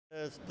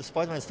The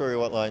Spider-Man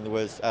storyline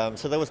was,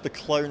 so there was the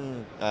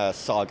Clone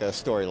Saga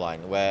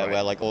storyline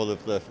where like all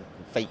of the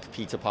fake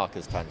Peter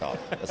Parkers turned up,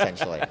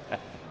 essentially.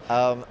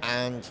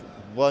 And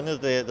one of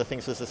the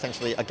things was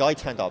essentially a guy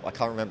turned up, I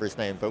can't remember his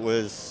name, but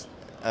was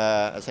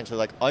essentially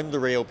like, I'm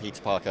the real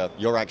Peter Parker,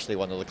 you're actually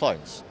one of the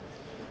clones.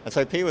 And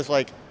so Peter was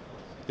like,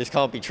 this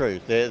can't be true.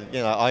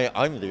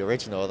 I'm the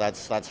original,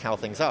 that's how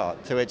things are.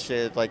 To which,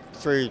 like,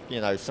 through,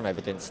 some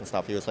evidence and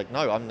stuff, he was like,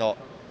 no,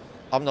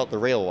 I'm not the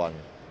real one.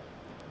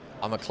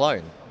 I'm a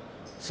clone.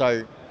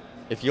 So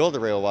if you're the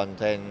real one,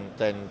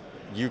 then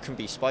you can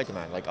be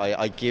Spider-Man. Like,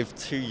 I give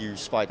to you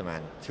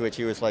Spider-Man. To which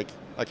he was like,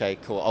 okay,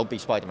 cool, I'll be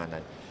Spider-Man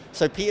then.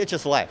 So Peter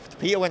just left.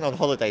 Peter went on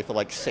holiday for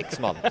like 6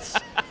 months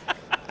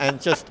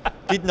and just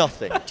did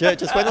nothing.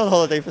 Just went on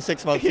holiday for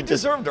 6 months. He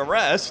deserved a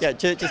rest. Yeah,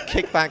 just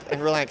kick back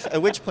and relax.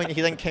 At which point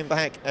he then came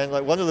back and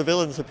like one of the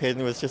villains appeared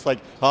and was just like,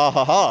 ha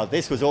ha ha,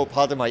 this was all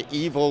part of my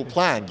evil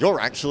plan.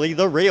 You're actually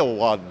the real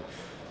one.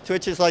 To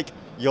which is like,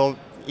 your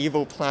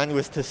evil plan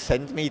was to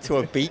send me to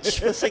a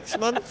beach for 6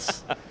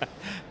 months?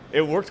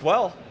 It worked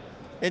well.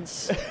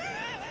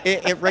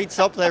 It rates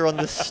up there on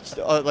this,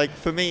 like,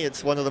 for me,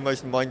 it's one of the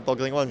most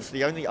mind-boggling ones.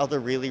 The only other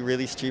really,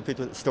 really stupid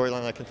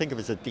storyline I can think of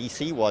is a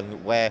DC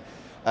one where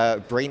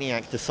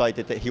Brainiac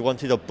decided that he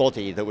wanted a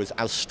body that was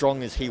as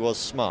strong as he was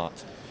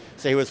smart.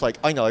 So he was like,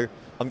 I know,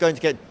 I'm going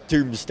to get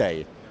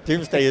Doomsday.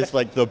 Doomsday is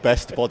like the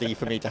best body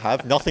for me to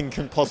have. Nothing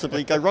can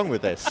possibly go wrong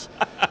with this.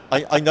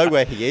 I know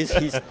where he is.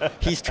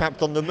 He's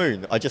trapped on the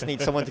moon. I just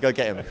need someone to go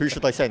get him. Who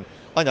should I send?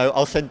 I know,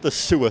 I'll send the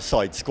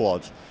Suicide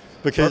Squad.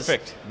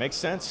 Perfect. Makes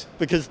sense.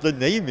 Because the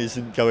name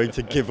isn't going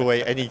to give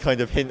away any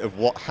kind of hint of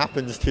what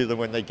happens to them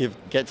when they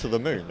get to the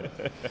moon.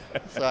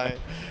 So,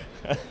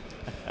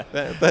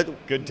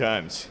 but good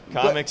times.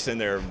 Comics and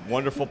their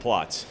wonderful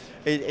plots.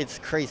 It's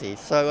crazy.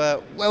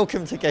 So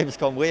welcome to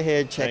Gamescom. We're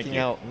here checking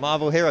out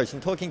Marvel Heroes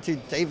and talking to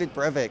David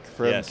Brevik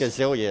from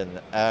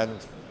Gazillion and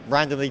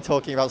randomly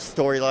talking about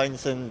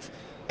storylines and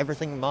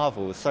everything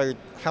Marvel. So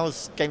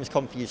how's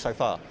Gamescom for you so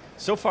far?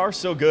 So far,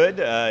 so good.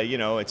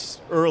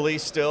 It's early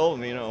still.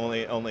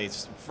 Only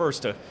it's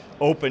first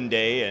open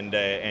day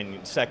and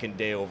second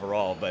day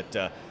overall,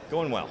 but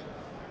going well.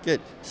 Good.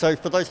 So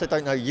for those that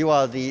don't know, you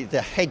are the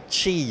head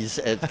cheese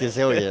at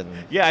Gazillion.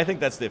 Yeah, I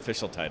think that's the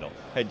official title,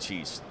 head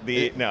cheese. I'm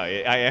the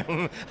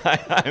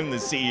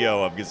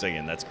CEO of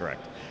Gazillion. That's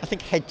correct. I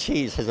think head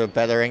cheese has a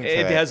better ring to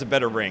it. It has a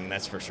better ring,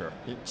 that's for sure.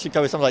 You should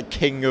go with something like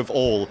King of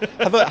All.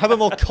 Have a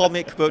more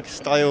comic book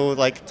style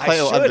like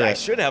title. I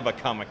should have a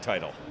comic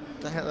title.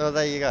 Well,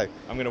 there you go.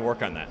 I'm going to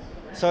work on that.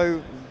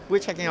 So we're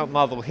checking out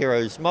Marvel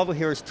Heroes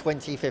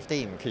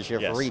 2015, because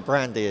you've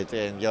rebranded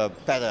and you're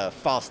better,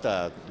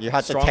 faster. You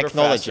had Stronger, the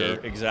technology.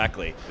 Faster,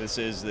 exactly. This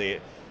is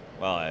it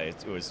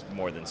was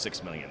more than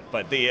 6 million,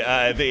 but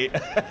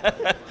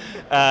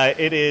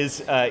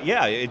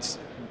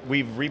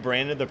we've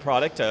rebranded the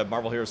product,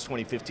 Marvel Heroes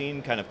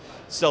 2015, kind of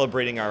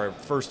celebrating our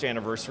first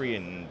anniversary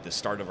and the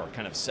start of our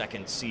kind of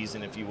second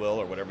season, if you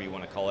will, or whatever you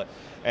want to call it,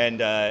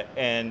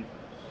 and.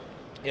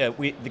 Yeah,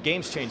 the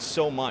game's changed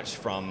so much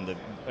from the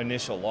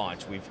initial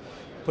launch. We've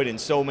put in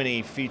so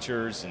many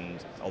features and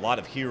a lot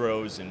of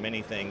heroes and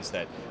many things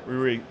that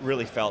we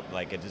really felt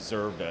like it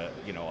deserved a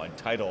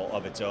title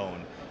of its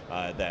own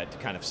that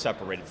kind of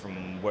separated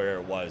from where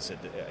it was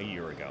a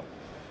year ago.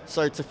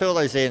 So to fill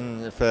those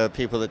in for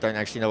people that don't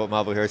actually know what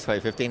Marvel Heroes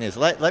 2015 is,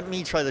 let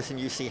me try this and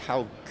you see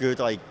how good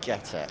I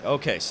get it.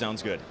 Okay,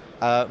 sounds good.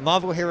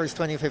 Marvel Heroes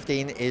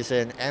 2015 is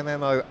an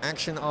MMO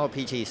action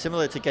RPG,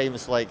 similar to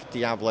games like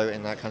Diablo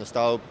in that kind of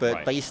style,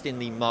 but based in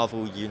the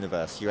Marvel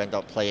universe. You end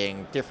up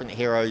playing different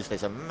heroes.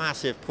 There's a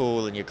massive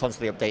pool, and you're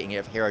constantly updating it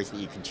of heroes that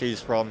you can choose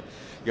from.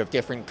 You have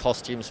different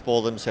costumes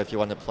for them, so if you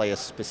want to play a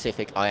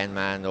specific Iron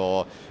Man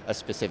or a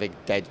specific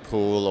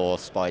Deadpool or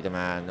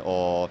Spider-Man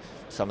or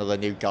some of the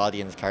new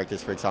Guardians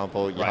characters, for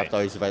example, you have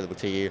those available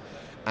to you.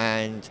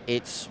 And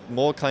it's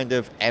more kind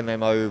of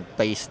MMO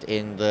based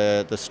in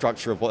the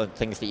structure of what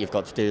things that you've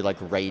got to do, like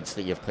raids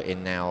that you've put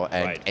in now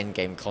and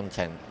end-game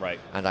content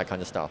and that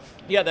kind of stuff.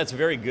 Yeah, that's a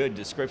very good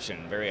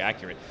description, very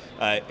accurate.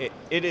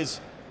 It is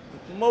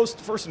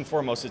first and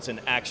foremost, it's an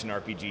action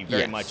RPG,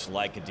 very much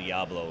like a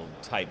Diablo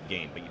type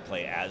game, but you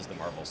play as the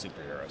Marvel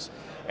superheroes.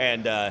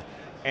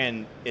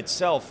 And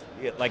itself,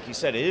 like you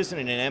said, it isn't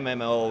an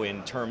MMO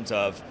in terms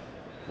of,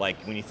 like,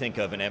 when you think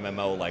of an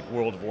MMO like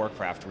World of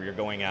Warcraft, where you're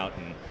going out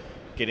and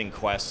getting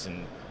quests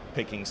and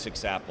picking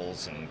 6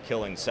 apples and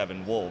killing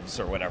 7 wolves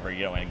or whatever,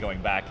 and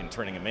going back and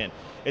turning them in.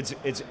 It's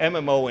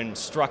MMO in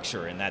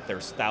structure in that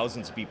there's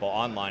thousands of people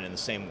online in the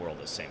same world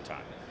at the same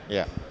time.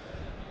 Yeah.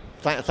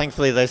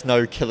 Thankfully, there's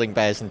no killing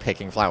bears and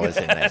picking flowers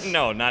in this.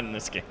 No, not in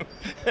this game.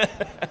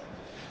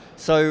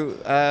 So,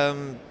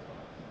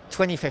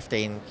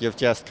 2015, you've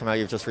just come out,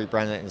 you've just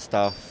rebranded it and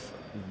stuff.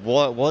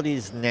 What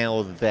is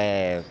now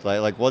there?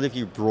 Like what have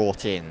you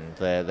brought in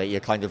that you're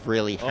kind of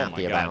really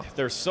happy about?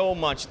 There's so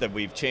much that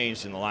we've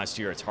changed in the last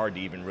year. It's hard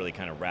to even really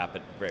kind of wrap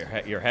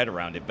your head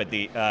around it. But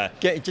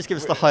just give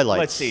us the highlights.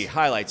 Let's see,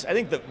 highlights. I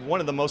think that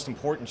one of the most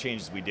important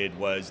changes we did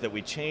was that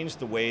we changed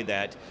the way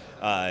that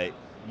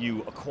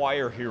you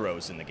acquire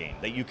heroes in the game,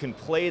 that you can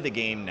play the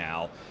game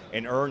now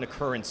and earn a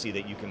currency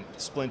that you can,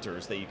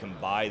 splinters, that you can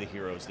buy the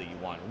heroes that you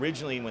want.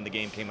 Originally, when the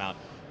game came out,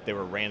 they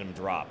were random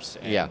drops,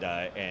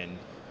 and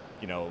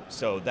you know,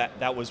 so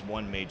that was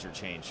one major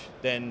change.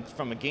 Then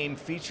from a game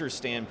feature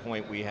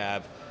standpoint, we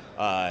have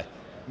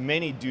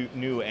many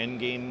new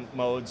endgame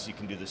modes. You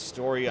can do the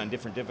story on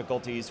different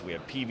difficulties. We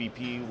have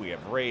PvP, we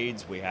have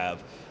raids, we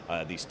have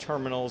these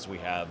terminals, we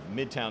have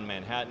Midtown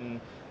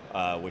Manhattan,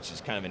 which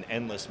is kind of an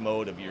endless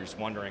mode of you're just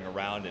wandering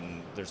around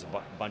and there's a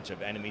bunch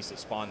of enemies that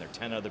spawn. There are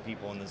 10 other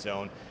people in the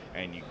zone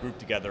and you group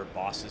together,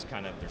 bosses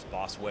there's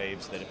boss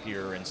waves that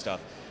appear and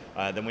stuff.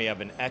 Then we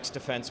have an X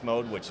defense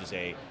mode, which is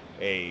a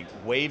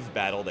wave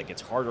battle that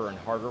gets harder and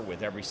harder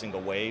with every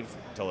single wave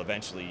until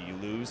eventually you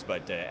lose.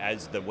 But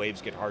as the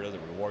waves get harder, the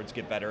rewards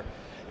get better.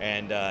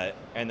 And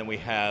then we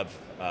have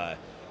a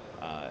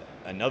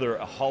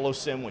Holo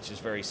Sim, which is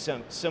very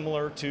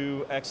similar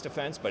to X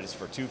Defense, but it's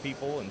for 2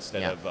 people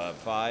instead of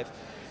 5.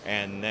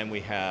 And then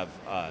we have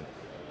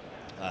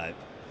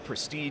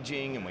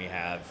prestiging, and we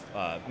have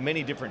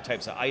many different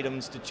types of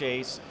items to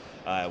chase.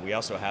 We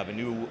also have a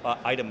new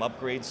item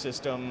upgrade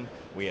system.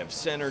 We have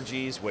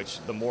synergies, which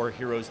the more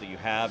heroes that you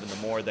have and the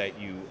more that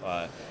you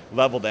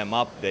level them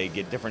up, they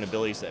get different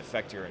abilities that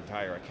affect your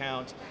entire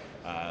account.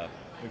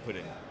 We put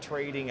in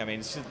trading. I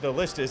mean, the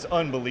list is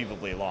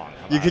unbelievably long.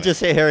 You could just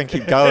sit here and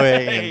keep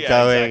going and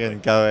going exactly.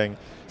 and going.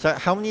 So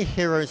how many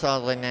heroes are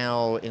there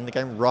now in the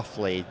game,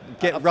 roughly?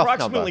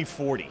 Approximately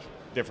 40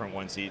 different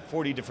ones,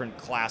 40 different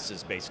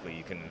classes, basically,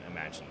 you can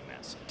imagine them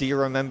as. Do you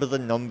remember the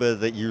number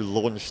that you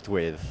launched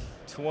with?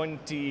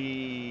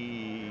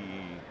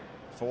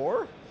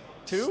 24?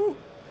 2?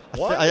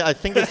 What? I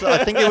think it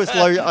was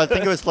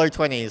low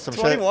 20s.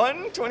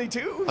 21,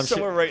 22,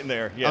 somewhere right in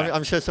there. Yeah.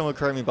 I'm sure someone will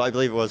correct me, but I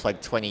believe it was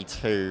like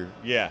 22.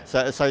 Yeah.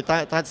 So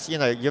that's, you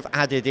know, you've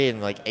added in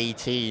like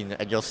 18,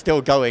 and you're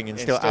still going and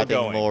still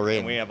adding more in.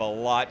 And we have a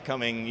lot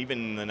coming even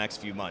in the next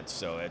few months.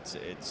 So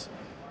it's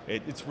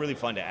really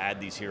fun to add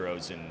these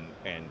heroes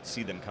and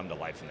see them come to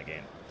life in the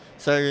game.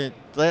 So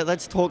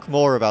let's talk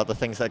more about the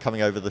things that are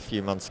coming over the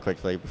few months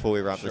quickly before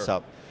we wrap this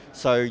up.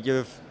 So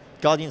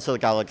Guardians of the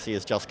Galaxy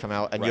has just come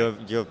out, and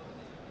you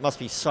must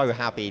be so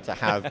happy to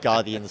have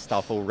Guardians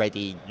stuff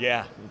already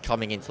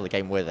coming into the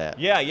game with it.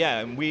 Yeah,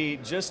 and we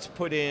just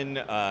put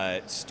in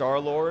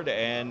Star-Lord,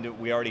 and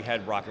we already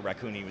had Rocket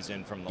Raccoon, he was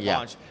in from the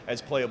launch,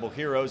 as playable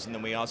heroes, and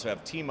then we also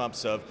have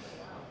team-ups of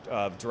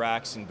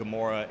Drax and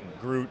Gamora and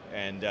Groot,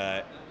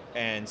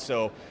 and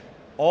so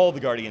all the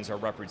Guardians are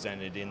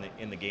represented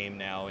in the game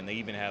now, and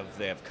they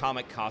have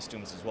comic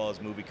costumes as well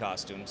as movie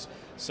costumes.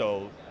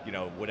 So, you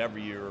know, whatever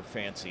your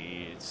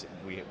fancy,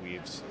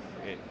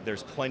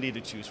 there's plenty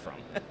to choose from.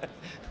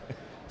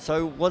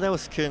 So what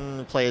else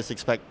can players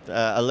expect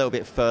a little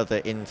bit further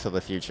into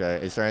the future?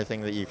 Is there anything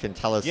that you can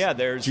tell us? Yeah,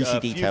 there's juicy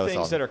a few details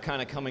things on? that are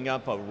kind of coming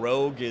up.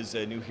 Rogue is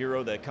a new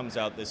hero that comes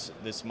out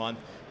this month.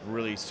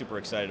 Really super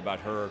excited about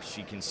her.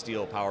 She can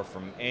steal power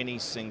from any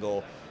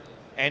single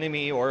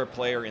enemy or a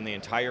player in the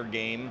entire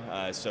game,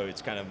 so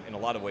it's kind of, in a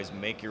lot of ways,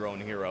 make your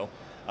own hero.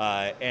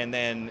 And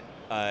then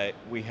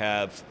we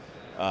have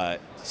a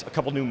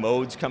couple new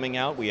modes coming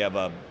out. We have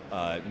a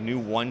new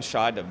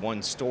one-shot of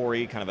one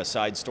story, kind of a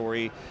side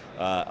story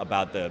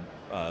about the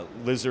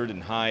Lizard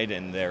and Hyde,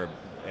 and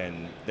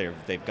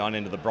they've gone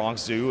into the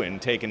Bronx Zoo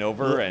and taken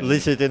over. And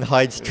Lizard and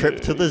Hyde's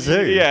trip to the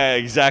zoo. Yeah,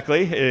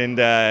 exactly.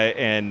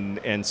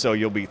 And so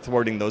you'll be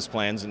thwarting those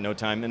plans in no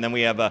time. And then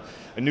we have a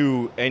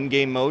new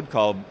endgame mode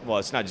called, well,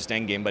 it's not just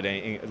endgame, but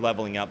a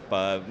leveling up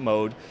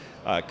mode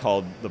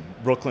called the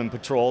Brooklyn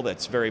Patrol.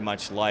 That's very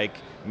much like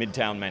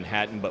Midtown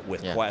Manhattan, but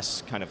with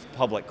quests, kind of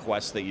public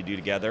quests that you do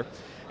together,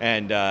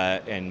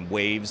 and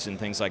waves and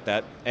things like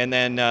that. And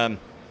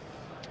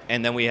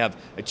then we have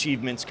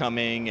achievements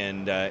coming,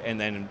 and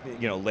then,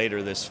 you know,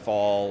 later this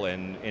fall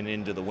and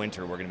into the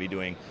winter, we're going to be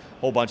doing a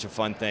whole bunch of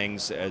fun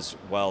things, as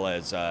well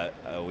as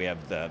we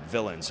have the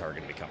villains are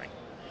going to be coming.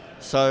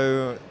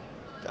 So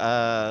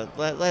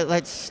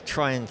let's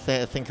try and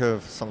think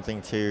of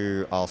something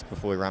to ask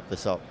before we wrap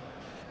this up.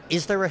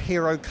 Is there a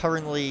hero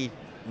currently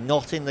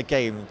not in the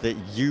game that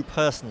you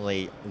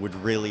personally would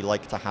really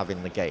like to have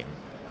in the game?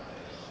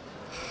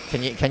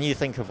 Can you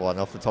think of one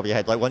off the top of your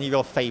head, like one of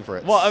your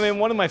favorites? Well, I mean,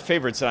 one of my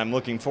favorites that I'm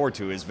looking forward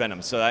to is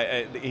Venom.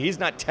 So he's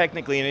not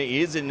technically in it.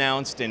 He is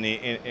announced, and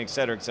et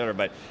cetera,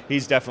 but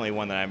he's definitely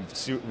one that I'm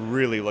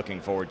really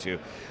looking forward to.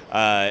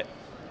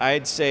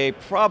 I'd say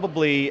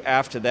probably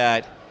after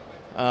that,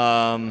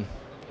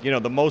 you know,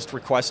 the most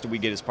requested we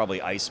get is probably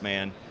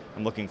Iceman.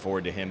 I'm looking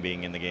forward to him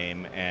being in the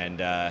game, and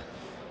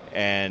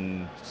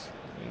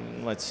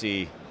let's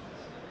see,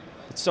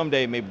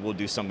 someday maybe we'll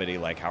do somebody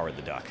like Howard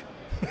the Duck.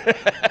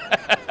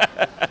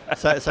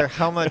 So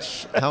how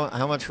much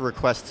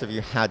requests have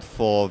you had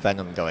for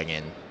Venom going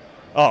in?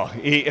 Oh,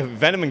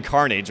 Venom and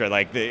Carnage are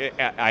like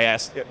I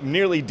ask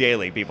nearly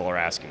daily. People are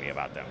asking me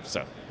about them.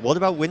 So what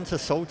about Winter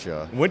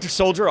Soldier? Winter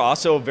Soldier,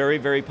 also a very,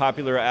 very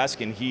popular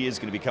ask, and he is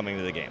going to be coming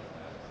to the game.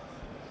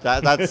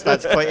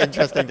 That's quite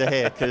interesting to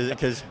hear,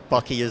 because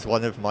Bucky is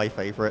one of my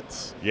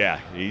favorites. Yeah,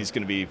 he's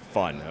going to be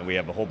fun. We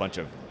have a whole bunch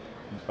of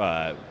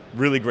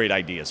really great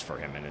ideas for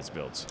him and his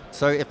builds.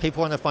 So if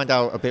people want to find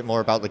out a bit more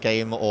about the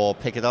game or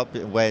pick it up,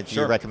 where do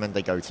you recommend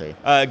they go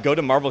to? Go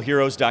to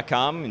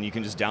marvelheroes.com and you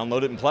can just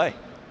download it and play.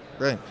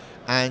 Brilliant.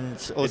 And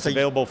also it's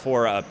available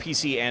for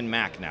PC and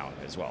Mac now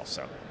as well.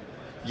 So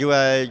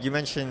you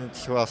mentioned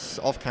to us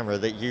off camera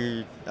that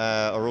you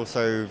are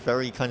also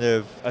very kind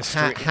of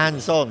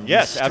hands-on.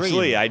 Yes,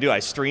 absolutely. I do. I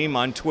stream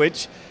on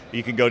Twitch.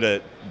 You can go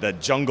to the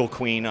Jungle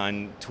Queen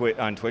on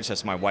Twitch.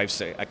 That's my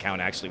wife's account,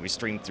 actually. We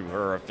stream through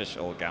her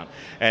official account.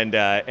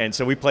 And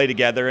so we play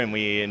together, and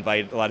we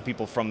invite a lot of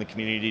people from the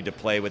community to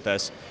play with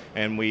us.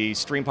 And we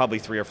stream probably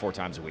 3 or 4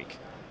 times a week.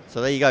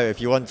 So there you go. If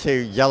you want to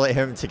yell at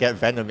him to get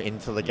Venom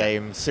into the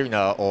game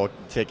sooner or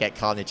to get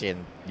Carnage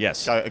in.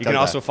 Yes. Go you can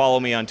also follow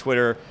me on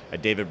Twitter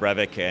at David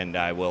Brevik, and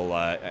I will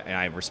and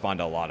I respond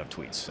to a lot of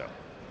tweets. So.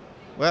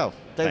 Well,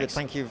 David, Thanks.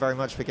 Thank you very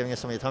much for giving us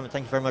some of your time, and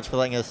thank you very much for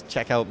letting us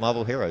check out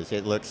Marvel Heroes.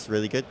 It looks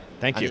really good.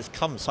 Thank you. And it's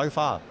come so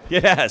far.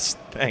 Yes,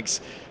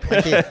 thanks.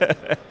 Thank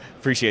you.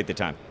 Appreciate the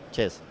time.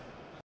 Cheers.